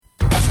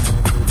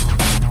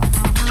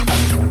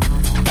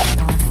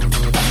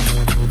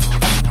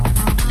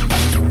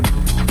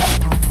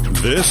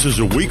This is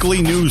a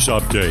weekly news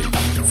update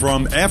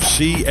from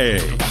FCA,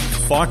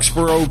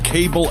 Foxborough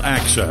Cable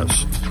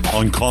Access,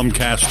 on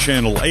Comcast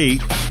Channel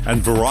 8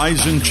 and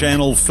Verizon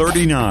Channel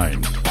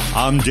 39.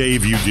 I'm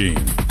Dave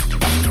Udine.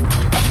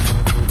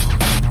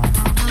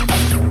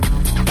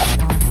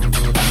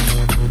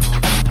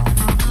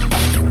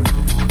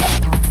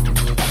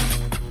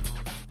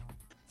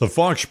 The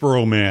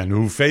Foxborough man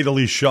who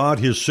fatally shot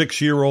his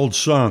 6-year-old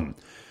son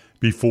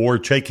before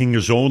taking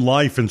his own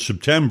life in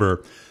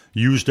September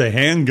used a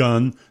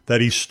handgun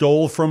that he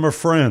stole from a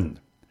friend.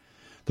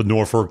 The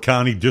Norfolk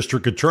County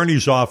District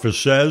Attorney's Office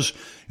says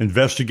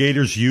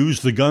investigators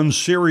used the gun's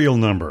serial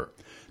number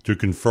to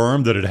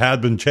confirm that it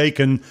had been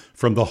taken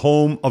from the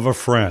home of a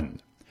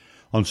friend.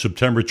 On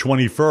September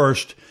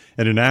 21st,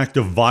 in an act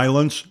of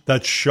violence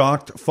that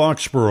shocked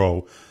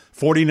Foxborough,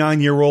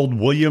 49-year-old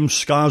William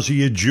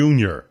Scazia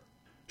Jr.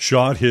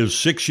 shot his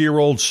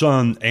 6-year-old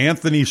son,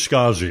 Anthony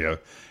Scazia,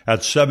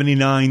 at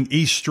 79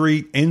 East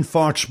Street in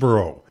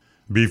Foxborough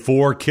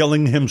before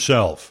killing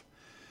himself.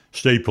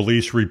 State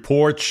police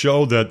reports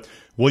show that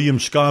William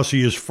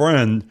Scazia's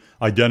friend,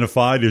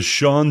 identified as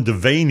Sean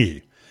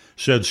Devaney,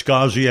 said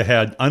Scazia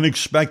had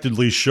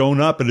unexpectedly shown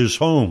up at his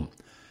home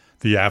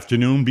the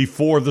afternoon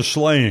before the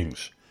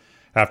slayings.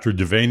 After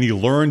Devaney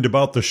learned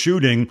about the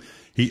shooting,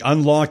 he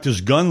unlocked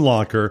his gun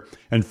locker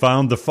and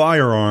found the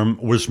firearm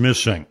was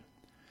missing.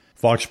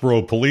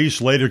 Foxborough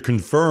police later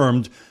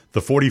confirmed the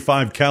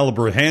 .45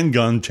 caliber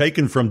handgun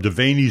taken from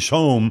Devaney's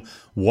home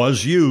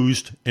was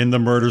used in the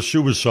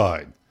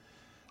murder-suicide.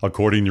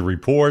 According to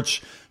reports,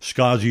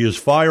 Scazia's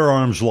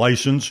firearms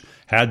license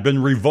had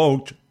been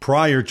revoked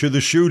prior to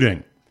the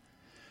shooting.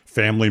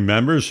 Family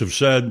members have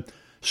said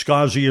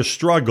Scazia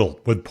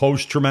struggled with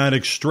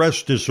post-traumatic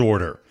stress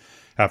disorder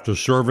after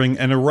serving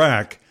in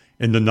Iraq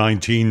in the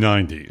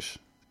 1990s.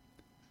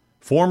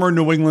 Former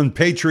New England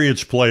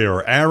Patriots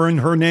player Aaron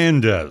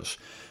Hernandez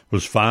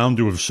was found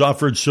to have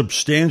suffered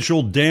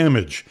substantial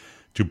damage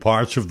to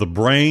parts of the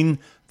brain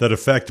that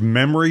affect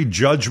memory,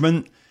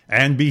 judgment,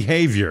 and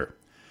behavior.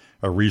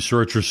 A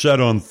researcher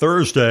said on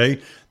Thursday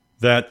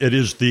that it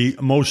is the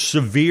most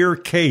severe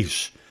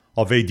case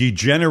of a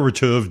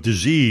degenerative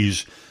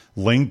disease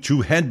linked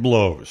to head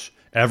blows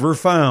ever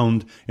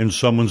found in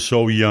someone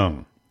so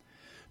young.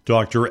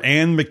 Dr.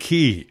 Ann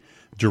McKee,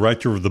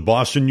 director of the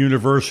Boston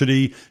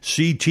University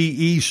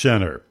CTE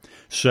Center,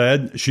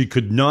 said she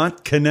could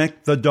not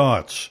connect the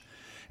dots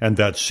and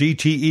that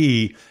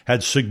CTE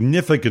had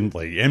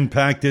significantly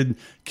impacted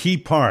key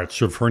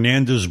parts of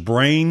Hernandez's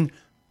brain,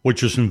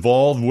 which is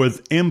involved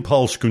with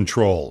impulse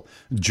control,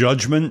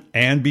 judgment,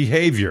 and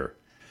behavior.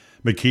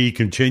 McKee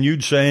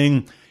continued,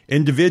 saying,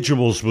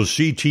 individuals with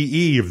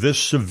CTE of this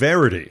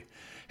severity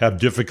have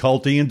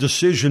difficulty in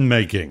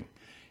decision-making,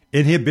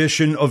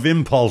 inhibition of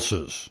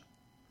impulses,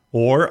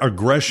 or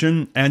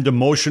aggression and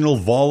emotional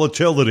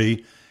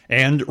volatility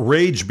and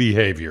rage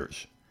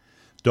behaviors.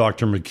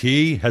 Dr.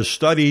 McKee has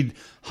studied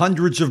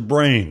hundreds of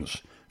brains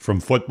from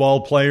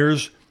football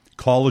players,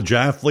 college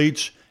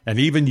athletes, and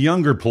even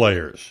younger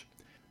players.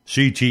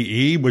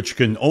 CTE, which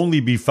can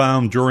only be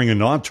found during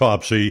an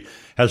autopsy,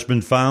 has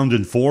been found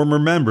in former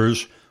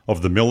members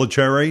of the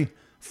military,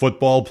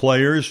 football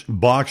players,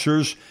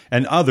 boxers,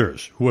 and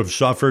others who have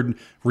suffered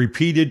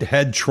repeated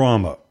head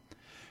trauma.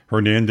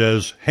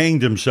 Hernandez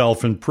hanged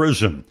himself in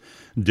prison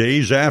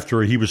days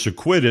after he was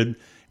acquitted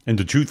in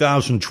the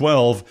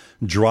 2012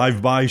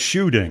 drive-by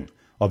shooting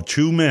of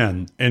 2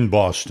 men in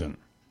Boston.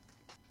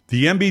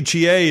 The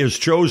MBTA has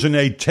chosen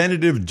a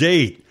tentative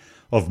date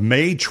of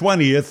May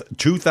 20th,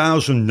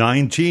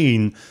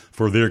 2019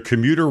 for their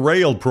commuter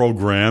rail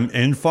program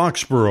in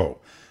Foxborough,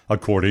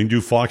 according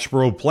to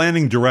Foxborough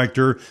Planning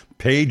Director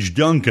Paige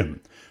Duncan,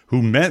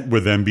 who met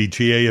with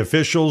MBTA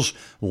officials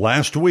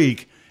last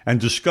week and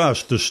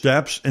discussed the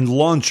steps in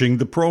launching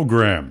the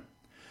program.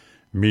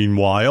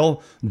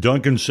 Meanwhile,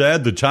 Duncan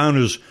said the town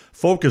is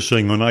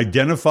focusing on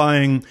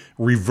identifying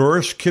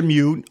reverse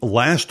commute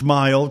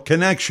last-mile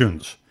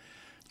connections,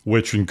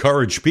 which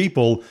encourage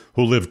people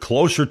who live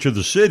closer to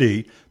the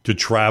city to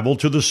travel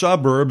to the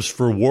suburbs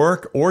for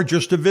work or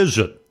just a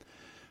visit.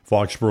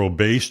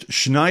 Foxborough-based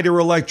Schneider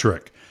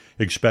Electric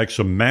expects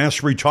a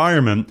mass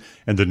retirement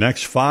in the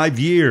next 5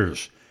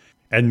 years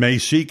and may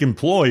seek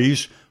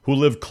employees who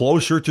live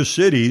closer to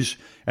cities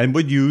and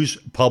would use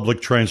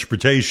public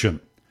transportation.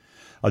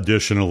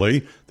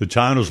 Additionally, the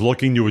town is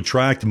looking to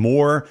attract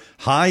more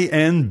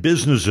high-end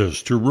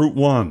businesses to Route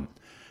 1,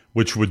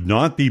 which would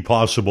not be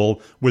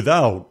possible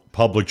without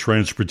public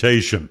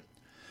transportation.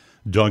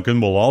 Duncan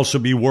will also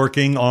be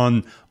working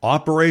on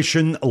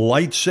Operation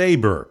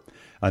Lightsaber,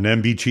 an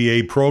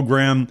MBTA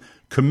program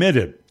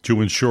committed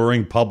to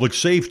ensuring public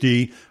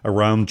safety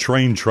around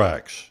train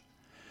tracks.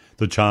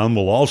 The town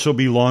will also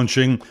be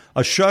launching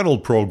a shuttle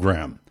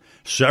program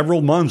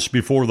several months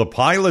before the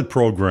pilot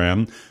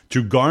program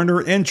to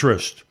garner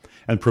interest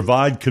and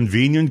provide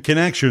convenient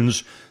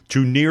connections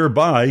to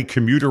nearby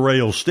commuter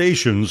rail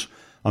stations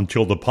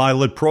until the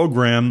pilot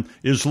program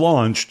is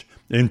launched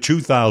in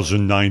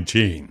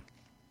 2019.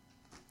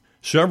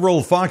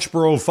 Several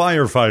Foxborough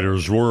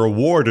firefighters were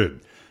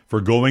awarded for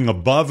going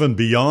above and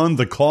beyond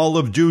the call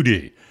of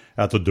duty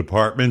at the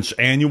department's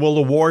annual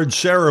award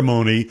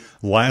ceremony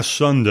last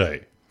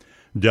Sunday.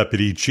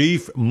 Deputy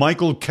Chief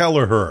Michael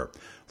Kelleher,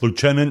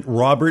 Lieutenant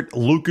Robert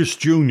Lucas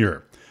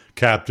Jr.,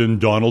 Captain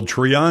Donald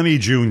Triani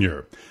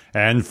Jr.,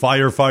 and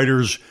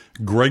firefighters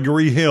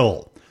Gregory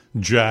Hill,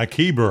 Jack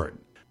Hebert,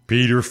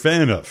 Peter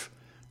Faniff,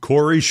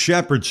 Corey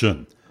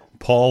Shepherdson,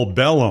 Paul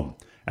Bellum,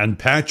 and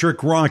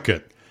Patrick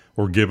Rocket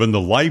were given the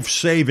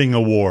Life-Saving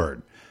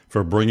Award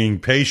for bringing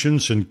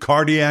patients in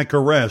cardiac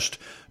arrest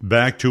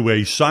back to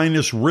a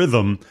sinus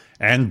rhythm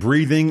and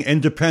breathing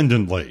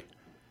independently.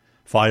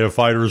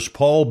 Firefighters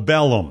Paul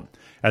Bellum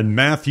and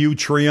Matthew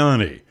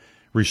Triani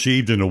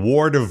received an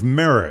award of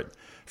merit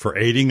for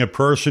aiding a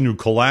person who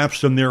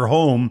collapsed in their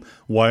home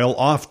while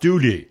off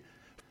duty.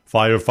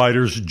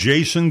 Firefighters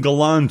Jason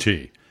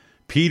Galante,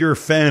 Peter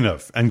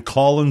Faniff, and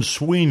Colin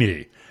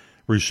Sweeney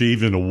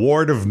received an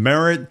award of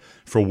merit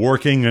for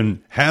working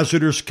in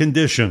hazardous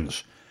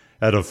conditions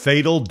at a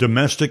fatal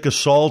domestic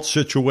assault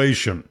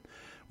situation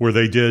where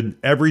they did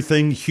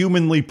everything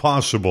humanly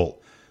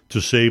possible to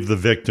save the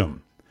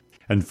victim.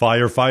 And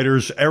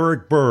firefighters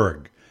Eric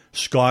Berg,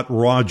 Scott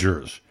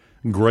Rogers,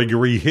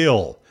 Gregory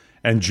Hill,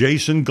 and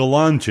Jason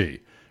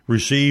Galante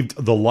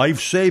received the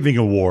Life-Saving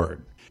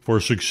Award for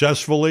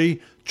successfully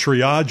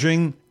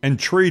triaging and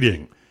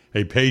treating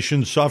a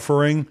patient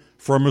suffering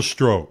from a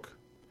stroke.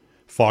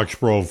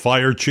 Foxborough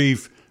Fire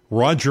Chief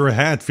Roger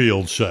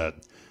Hatfield said,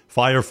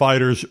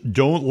 "Firefighters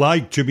don't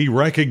like to be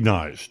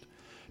recognized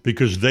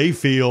because they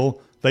feel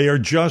they are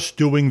just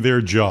doing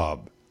their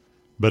job.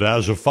 But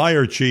as a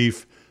fire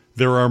chief,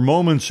 there are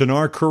moments in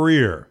our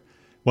career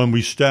when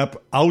we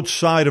step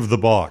outside of the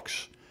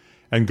box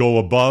and go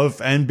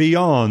above and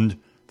beyond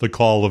the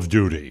call of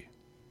duty."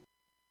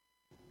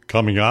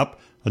 Coming up,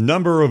 a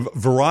number of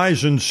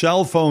Verizon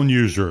cell phone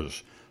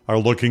users are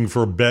looking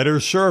for better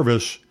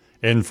service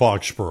in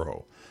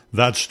Foxborough.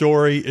 That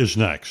story is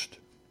next.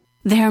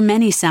 There are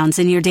many sounds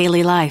in your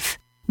daily life.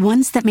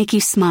 Ones that make you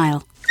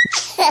smile.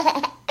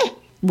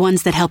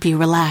 Ones that help you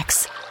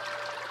relax.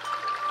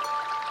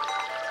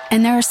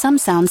 And there are some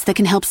sounds that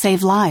can help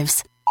save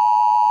lives.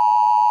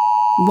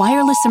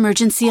 Wireless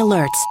emergency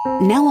alerts,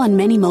 now on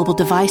many mobile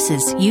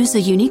devices, use a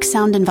unique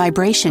sound and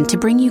vibration to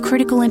bring you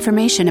critical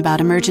information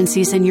about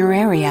emergencies in your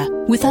area.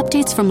 With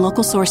updates from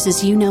local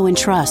sources you know and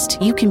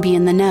trust, you can be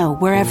in the know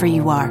wherever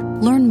you are.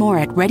 Learn more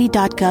at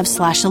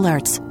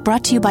ready.gov/alerts.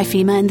 Brought to you by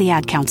FEMA and the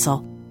Ad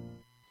Council.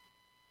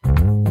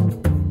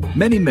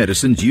 Many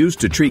medicines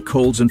used to treat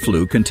colds and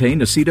flu contain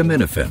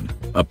acetaminophen,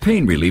 a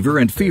pain reliever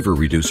and fever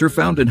reducer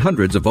found in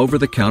hundreds of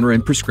over-the-counter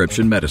and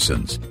prescription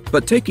medicines.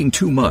 But taking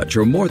too much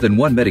or more than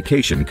one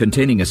medication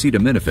containing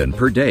acetaminophen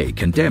per day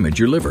can damage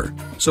your liver.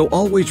 So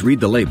always read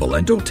the label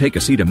and don't take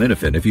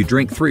acetaminophen if you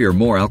drink 3 or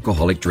more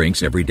alcoholic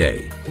drinks every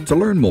day. To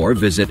learn more,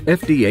 visit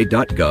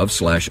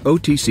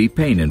fda.gov/OTC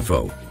pain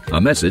info.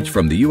 A message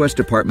from the U.S.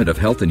 Department of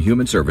Health and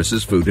Human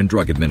Services Food and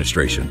Drug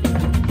Administration.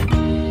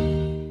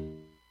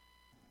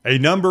 A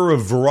number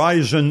of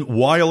Verizon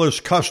wireless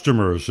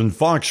customers in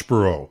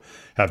Foxborough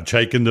have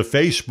taken to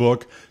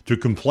Facebook to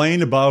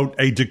complain about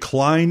a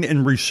decline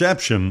in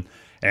reception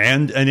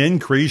and an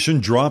increase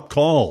in dropped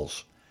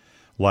calls.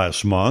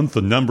 Last month,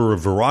 a number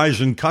of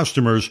Verizon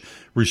customers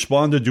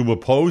responded to a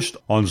post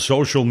on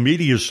social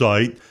media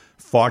site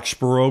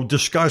Foxborough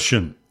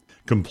Discussion,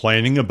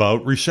 complaining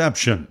about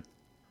reception.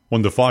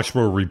 When the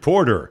Foxborough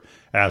Reporter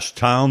asked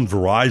town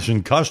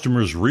Verizon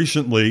customers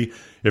recently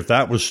if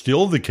that was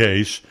still the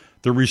case,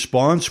 the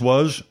response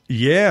was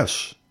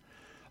yes.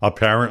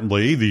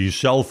 Apparently, the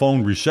cell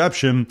phone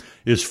reception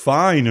is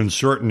fine in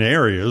certain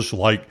areas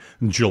like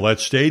Gillette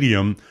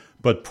Stadium,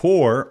 but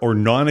poor or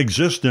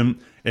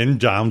non-existent in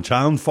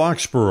downtown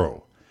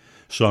Foxborough.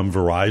 Some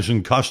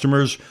Verizon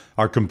customers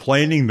are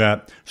complaining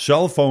that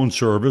cell phone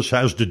service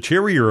has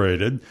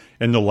deteriorated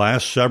in the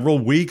last several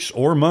weeks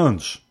or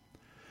months.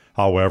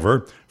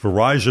 However,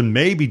 Verizon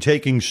may be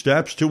taking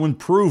steps to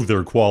improve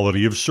their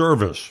quality of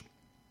service.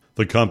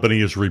 The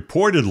company is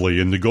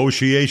reportedly in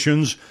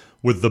negotiations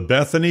with the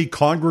Bethany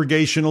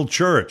Congregational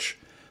Church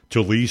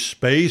to lease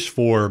space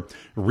for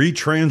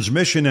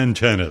retransmission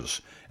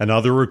antennas and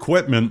other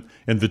equipment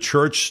in the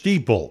church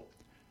steeple.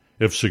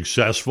 If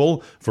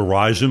successful,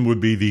 Verizon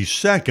would be the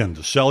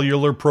second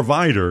cellular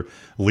provider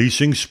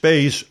leasing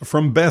space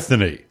from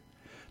Bethany.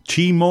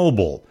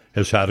 T-Mobile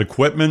has had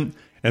equipment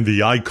in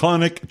the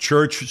iconic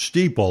church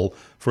steeple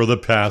for the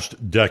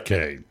past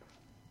decade.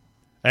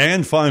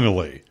 And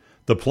finally,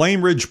 the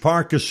Plainridge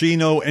Park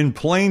Casino in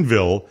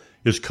Plainville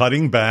is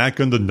cutting back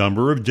on the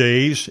number of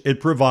days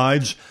it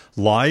provides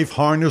live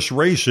harness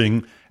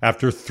racing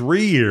after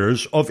 3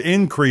 years of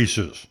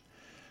increases.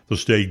 The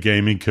State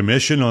Gaming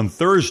Commission on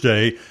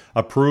Thursday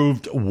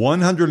approved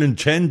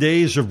 110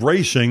 days of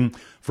racing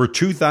for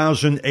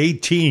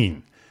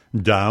 2018,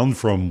 down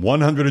from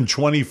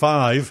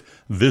 125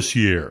 this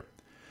year.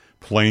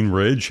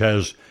 Plainridge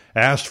has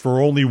asked for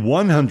only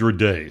 100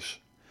 days.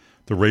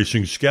 The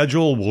racing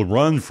schedule will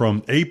run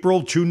from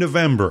April to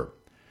November.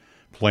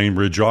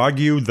 Plainridge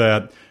argued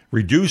that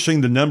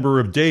reducing the number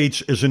of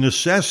dates is a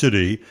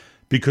necessity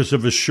because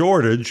of a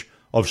shortage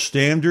of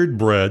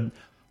standard-bred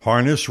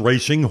harness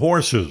racing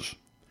horses.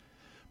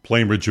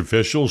 Plainridge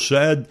officials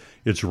said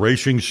its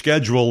racing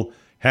schedule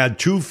had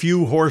too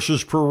few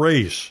horses per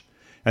race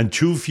and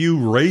too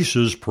few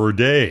races per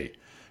day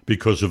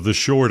because of the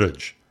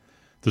shortage.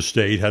 The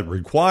state had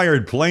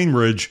required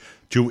Plainridge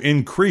to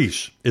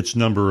increase its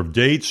number of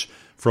dates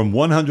from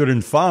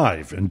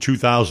 105 in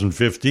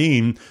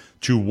 2015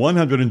 to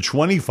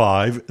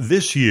 125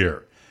 this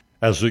year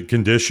as a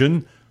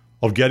condition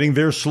of getting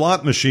their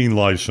slot machine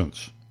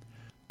license.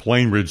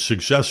 Plainridge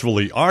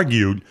successfully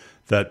argued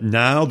that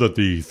now that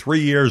the 3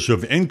 years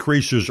of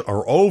increases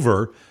are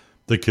over,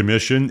 the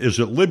commission is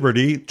at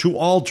liberty to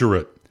alter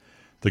it.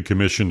 The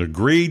commission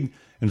agreed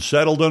and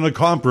settled on a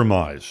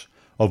compromise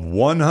of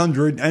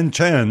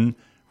 110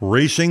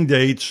 racing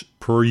dates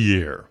per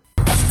year.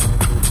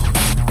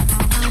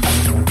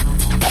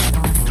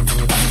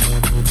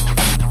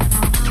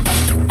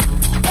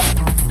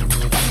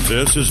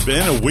 This has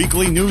been a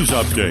weekly news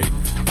update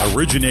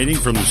originating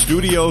from the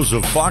studios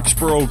of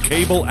Foxborough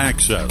Cable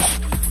Access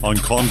on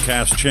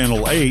Comcast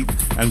Channel 8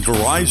 and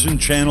Verizon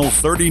Channel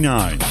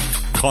 39.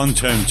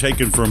 Content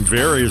taken from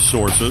various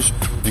sources,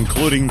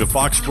 including the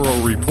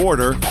Foxborough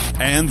Reporter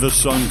and the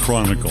Sun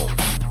Chronicle.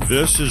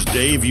 This is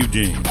Dave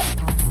Udine.